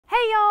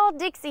y'all,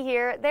 Dixie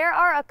here. There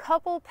are a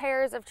couple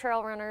pairs of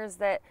trail runners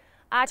that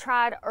I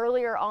tried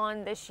earlier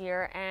on this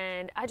year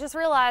and I just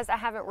realized I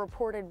haven't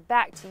reported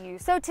back to you.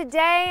 So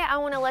today I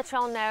want to let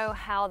y'all know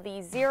how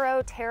the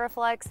Xero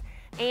TerraFlex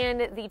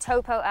and the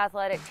TOPO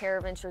Athletic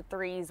TerraVenture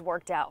 3s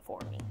worked out for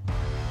me.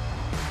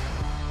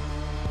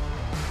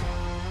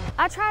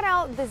 I tried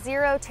out the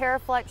Xero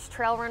TerraFlex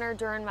trail runner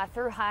during my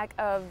thru hike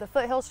of the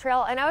Foothills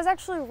Trail, and I was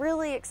actually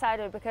really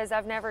excited because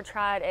I've never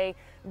tried a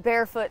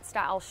barefoot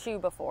style shoe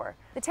before.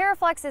 The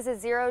TerraFlex is a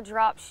zero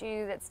drop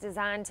shoe that's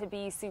designed to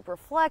be super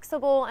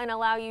flexible and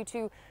allow you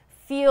to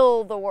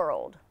feel the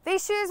world.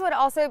 These shoes would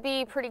also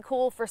be pretty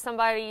cool for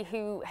somebody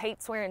who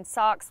hates wearing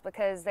socks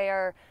because they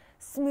are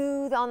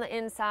smooth on the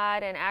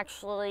inside and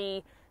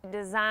actually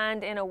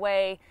designed in a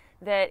way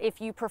that if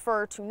you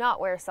prefer to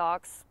not wear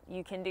socks,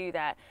 you can do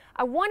that.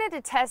 I wanted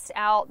to test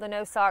out the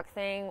no sock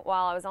thing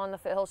while I was on the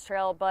Foothills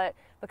Trail, but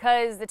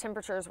because the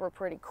temperatures were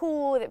pretty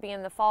cool, with it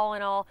being the fall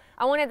and all,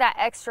 I wanted that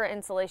extra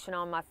insulation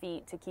on my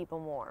feet to keep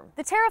them warm.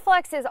 The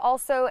TerraFlex is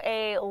also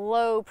a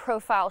low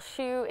profile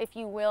shoe, if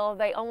you will.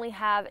 They only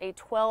have a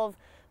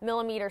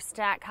 12mm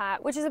stack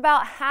height, which is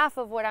about half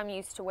of what I'm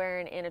used to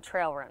wearing in a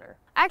trail runner.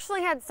 I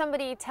actually had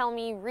somebody tell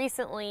me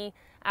recently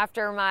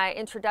after my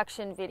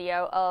introduction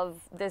video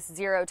of this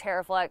Xero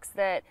TerraFlex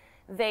that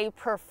they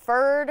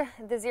preferred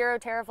the Xero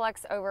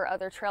TerraFlex over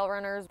other trail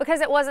runners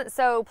because it wasn't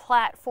so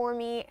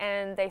platformy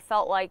and they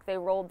felt like they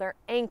rolled their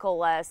ankle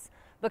less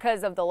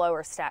because of the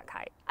lower stack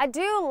height. I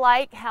do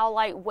like how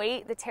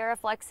lightweight the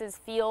TerraFlexes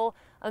feel.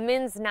 A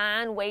men's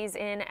 9 weighs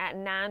in at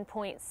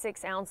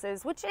 9.6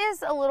 ounces, which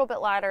is a little bit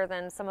lighter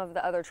than some of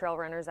the other trail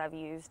runners I've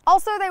used.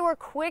 Also, they were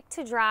quick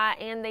to dry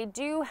and they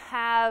do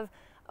have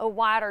a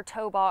wider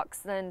toe box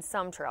than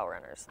some trail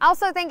runners. I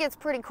also think it's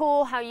pretty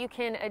cool how you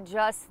can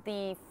adjust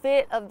the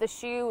fit of the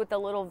shoe with the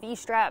little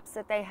V-straps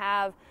that they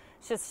have.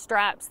 It's just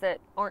straps that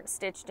aren't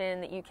stitched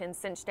in that you can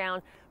cinch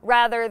down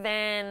rather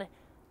than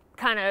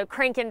kind of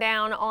cranking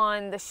down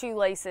on the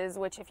shoelaces,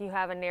 which if you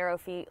have a narrow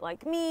feet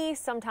like me,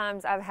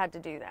 sometimes I've had to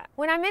do that.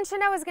 When I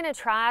mentioned I was going to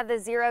try the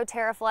Xero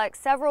TerraFlex,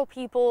 several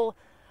people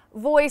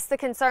voiced the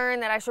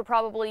concern that I should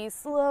probably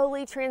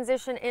slowly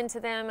transition into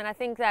them, and I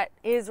think that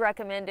is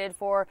recommended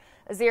for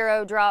a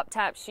zero drop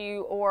type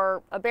shoe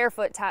or a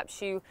barefoot type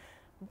shoe.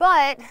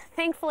 But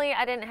thankfully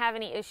I didn't have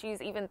any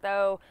issues, even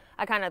though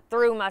I kind of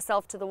threw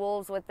myself to the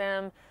wolves with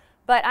them.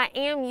 But I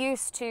am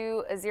used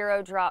to a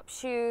zero drop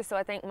shoe, so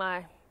I think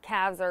my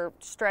calves are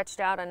stretched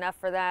out enough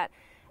for that.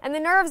 And the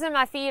nerves in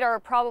my feet are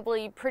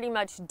probably pretty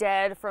much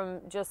dead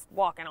from just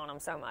walking on them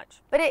so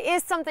much. But it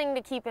is something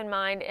to keep in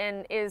mind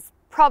and is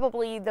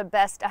probably the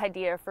best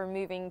idea for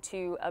moving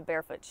to a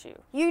barefoot shoe.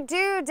 You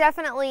do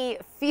definitely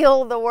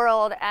feel the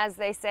world, as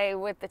they say,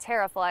 with the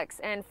TerraFlex,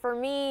 and for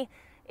me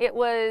it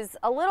was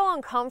a little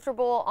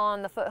uncomfortable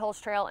on the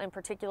Foothills Trail in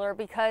particular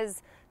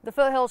because the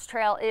Foothills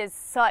Trail is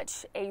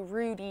such a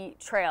rooty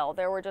trail.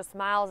 There were just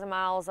miles and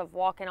miles of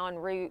walking on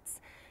roots,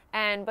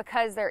 and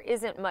because there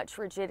isn't much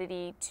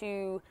rigidity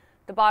to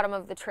the bottom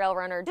of the trail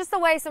runner, just the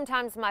way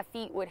sometimes my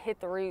feet would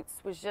hit the roots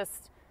was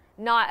just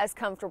not as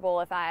comfortable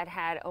if I had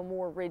had a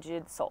more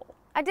rigid sole.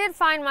 I did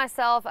find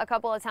myself a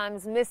couple of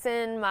times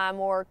missing my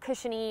more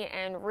cushiony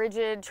and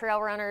rigid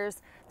trail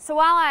runners. So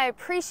while I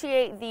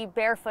appreciate the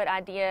barefoot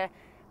idea,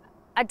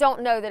 I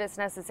don't know that it's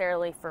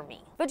necessarily for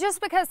me. But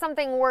just because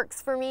something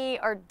works for me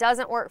or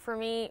doesn't work for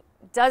me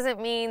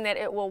doesn't mean that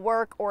it will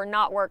work or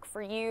not work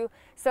for you.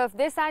 So if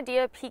this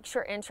idea piques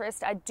your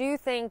interest, I do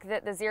think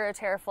that the Xero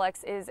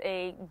TerraFlex is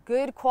a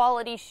good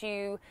quality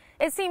shoe.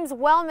 It seems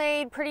well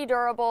made, pretty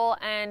durable,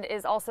 and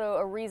is also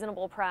a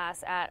reasonable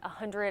price at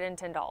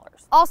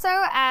 $110. Also,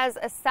 as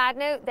a side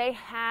note, they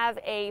have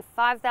a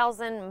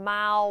 5,000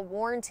 mile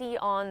warranty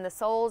on the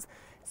soles.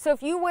 So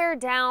if you wear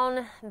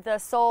down the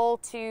sole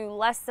to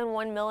less than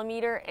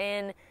 1mm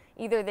in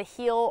either the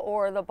heel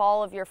or the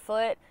ball of your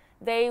foot,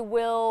 they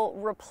will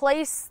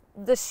replace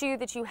the shoe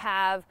that you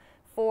have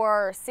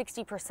for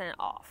 60%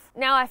 off.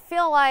 Now I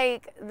feel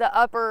like the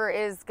upper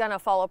is gonna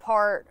fall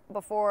apart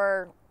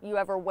before you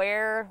ever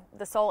wear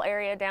the sole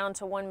area down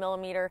to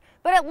 1mm,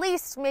 but at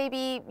least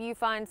maybe you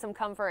find some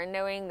comfort in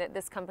knowing that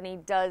this company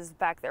does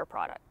back their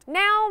product.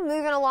 Now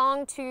moving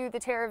along to the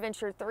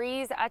TerraVenture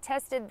 3s, I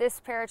tested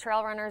this pair of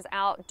trail runners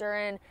out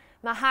during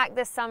my hike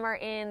this summer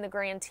in the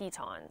Grand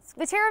Tetons.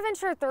 The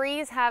TerraVenture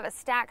 3s have a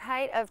stack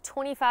height of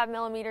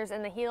 25mm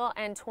in the heel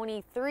and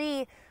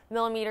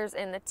 23mm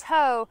in the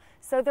toe,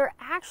 so they're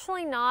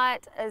actually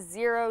not a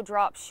zero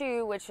drop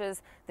shoe, which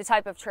is the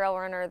type of trail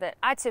runner that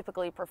I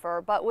typically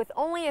prefer, but with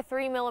only a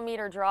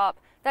 3mm drop,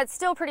 that's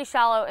still pretty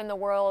shallow in the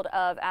world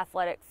of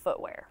athletic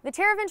footwear. The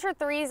TerraVenture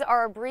 3s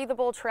are a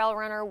breathable trail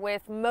runner,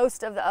 with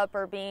most of the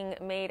upper being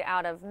made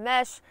out of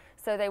mesh,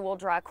 so they will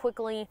dry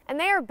quickly. And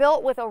they are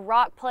built with a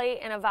rock plate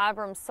and a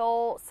Vibram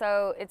sole,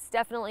 so it's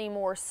definitely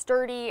more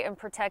sturdy and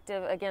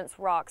protective against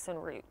rocks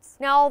and roots.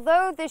 Now,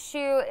 although this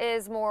shoe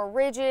is more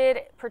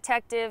rigid,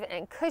 protective,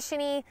 and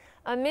cushiony,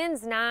 A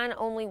men's 9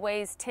 only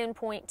weighs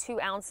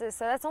 10.2 ounces,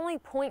 so that's only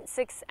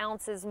 0.6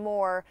 ounces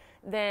more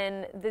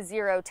than the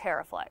Xero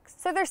TerraFlex.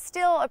 So they're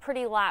still a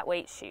pretty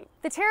lightweight shoe.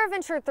 The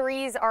TerraVenture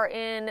 3s are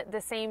in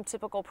the same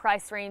typical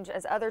price range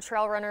as other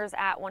trail runners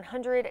at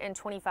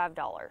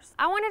 $125.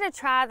 I wanted to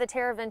try the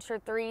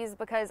TerraVenture 3s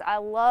because I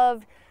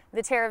loved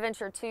the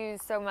TerraVenture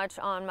 2s so much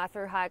on my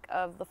thru hike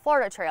of the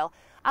Florida Trail.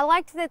 I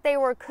liked that they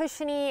were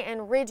cushiony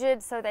and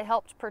rigid, so they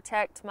helped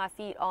protect my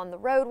feet on the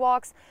road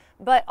walks,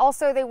 but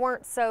also they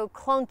weren't so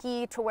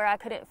clunky to where I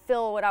couldn't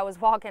feel what I was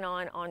walking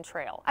on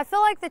trail. I feel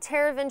like the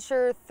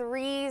TerraVenture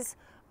 3s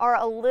are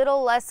a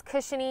little less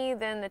cushiony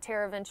than the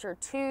TerraVenture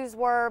 2s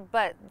were,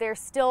 but they're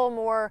still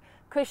more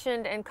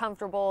cushioned and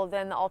comfortable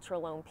than the Ultra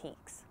Lone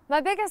Peaks.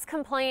 My biggest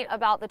complaint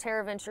about the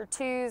TerraVenture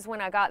 2s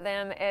when I got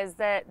them is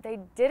that they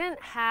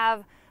didn't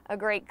have a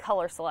great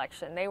color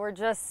selection. They were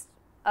just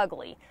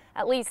ugly.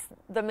 At least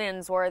the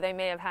men's were. They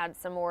may have had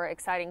some more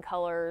exciting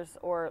colors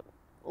or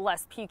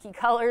less pukey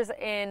colors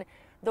in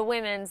the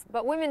women's,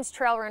 but women's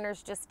trail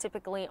runners just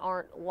typically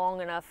aren't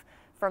long enough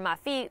for my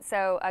feet,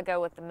 so I go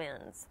with the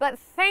men's. But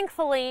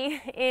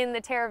thankfully in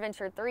the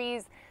TerraVenture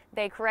 3s,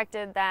 they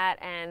corrected that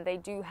and they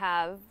do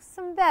have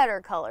some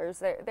better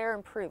colors. They're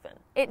improving.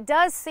 It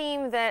does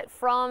seem that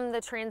from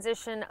the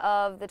transition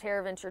of the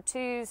TerraVenture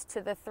 2s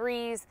to the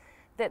 3s,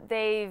 that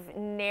they've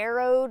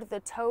narrowed the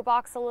toe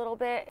box a little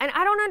bit. And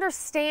I don't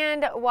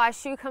understand why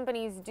shoe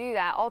companies do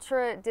that.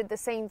 Ultra did the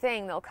same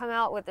thing. They'll come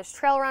out with this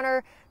trail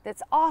runner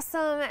that's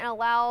awesome and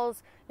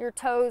allows your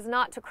toes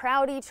not to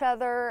crowd each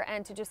other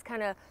and to just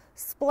kind of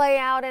splay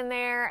out in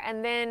there,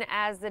 and then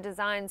as the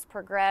designs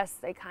progress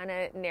they kind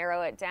of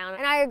narrow it down.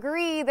 And I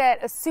agree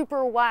that a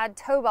super wide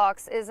toe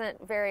box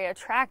isn't very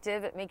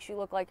attractive. It makes you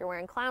look like you're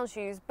wearing clown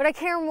shoes, but I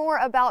care more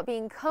about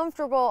being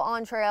comfortable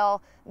on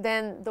trail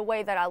than the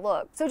way that I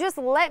look. So just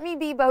let me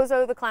be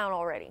Bozo the Clown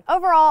already.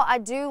 Overall, I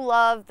do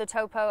love the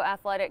TOPO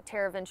Athletic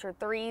TerraVenture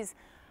 3s.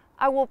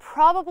 I will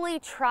probably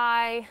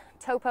try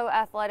TOPO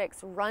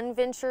Athletics Run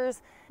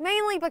Ventures,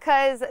 mainly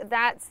because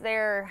that's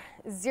their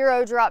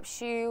zero drop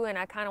shoe and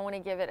I kind of want to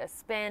give it a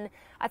spin.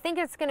 I think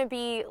it's going to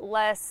be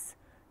less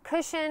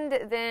cushioned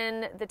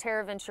than the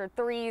TerraVenture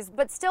 3s,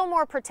 but still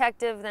more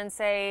protective than,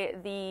 say,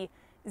 the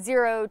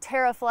Xero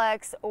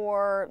TerraFlex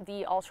or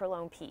the Ultra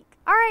Lone Peak.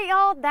 All right,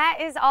 y'all, that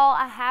is all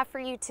I have for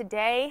you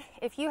today.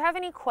 If you have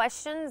any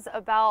questions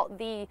about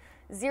the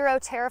Xero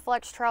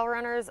TerraFlex trail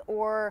runners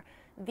or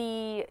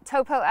the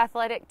TOPO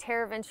Athletic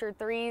TerraVenture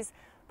 3s,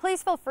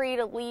 please feel free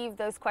to leave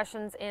those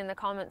questions in the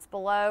comments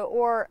below,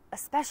 or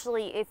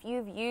especially if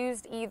you've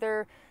used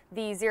either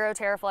the Xero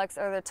TerraFlex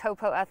or the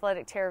TOPO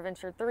Athletic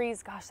TerraVenture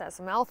 3s, gosh, that's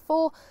a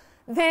mouthful,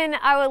 then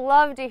I would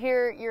love to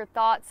hear your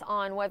thoughts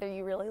on whether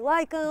you really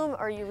like them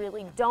or you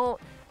really don't,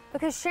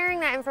 because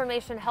sharing that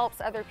information helps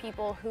other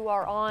people who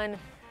are on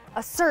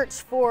a search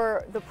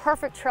for the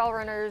perfect trail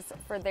runners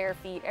for their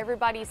feet.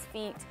 Everybody's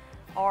feet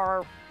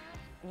are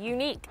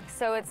unique,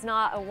 so it's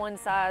not a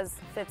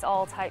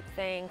one-size-fits-all type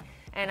thing,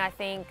 and I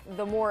think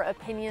the more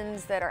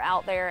opinions that are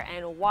out there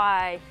and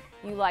why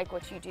you like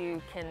what you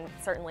do can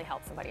certainly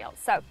help somebody else.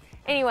 So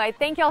anyway,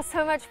 thank y'all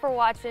so much for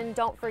watching.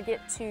 Don't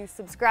forget to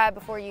subscribe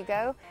before you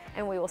go,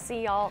 and we will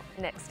see y'all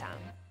next time.